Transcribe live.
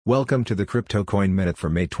Welcome to the Crypto Coin Minute for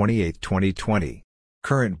May 28, 2020.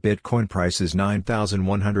 Current Bitcoin price is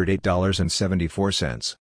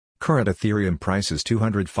 $9,108.74. Current Ethereum price is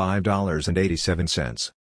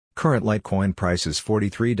 $205.87. Current Litecoin price is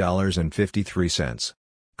 $43.53.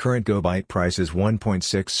 Current GoByte price is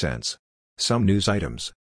 1.6 cents. Some news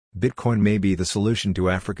items. Bitcoin may be the solution to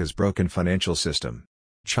Africa's broken financial system.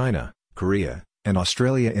 China, Korea, and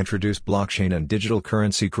Australia introduce blockchain and digital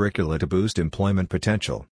currency curricula to boost employment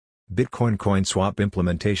potential. Bitcoin CoinSwap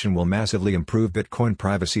implementation will massively improve Bitcoin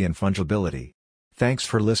privacy and fungibility. Thanks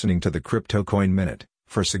for listening to the Crypto Coin Minute.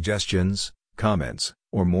 For suggestions, comments,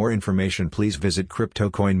 or more information, please visit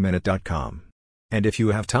CryptoCoinMinute.com. And if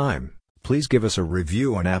you have time, please give us a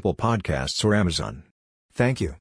review on Apple Podcasts or Amazon. Thank you.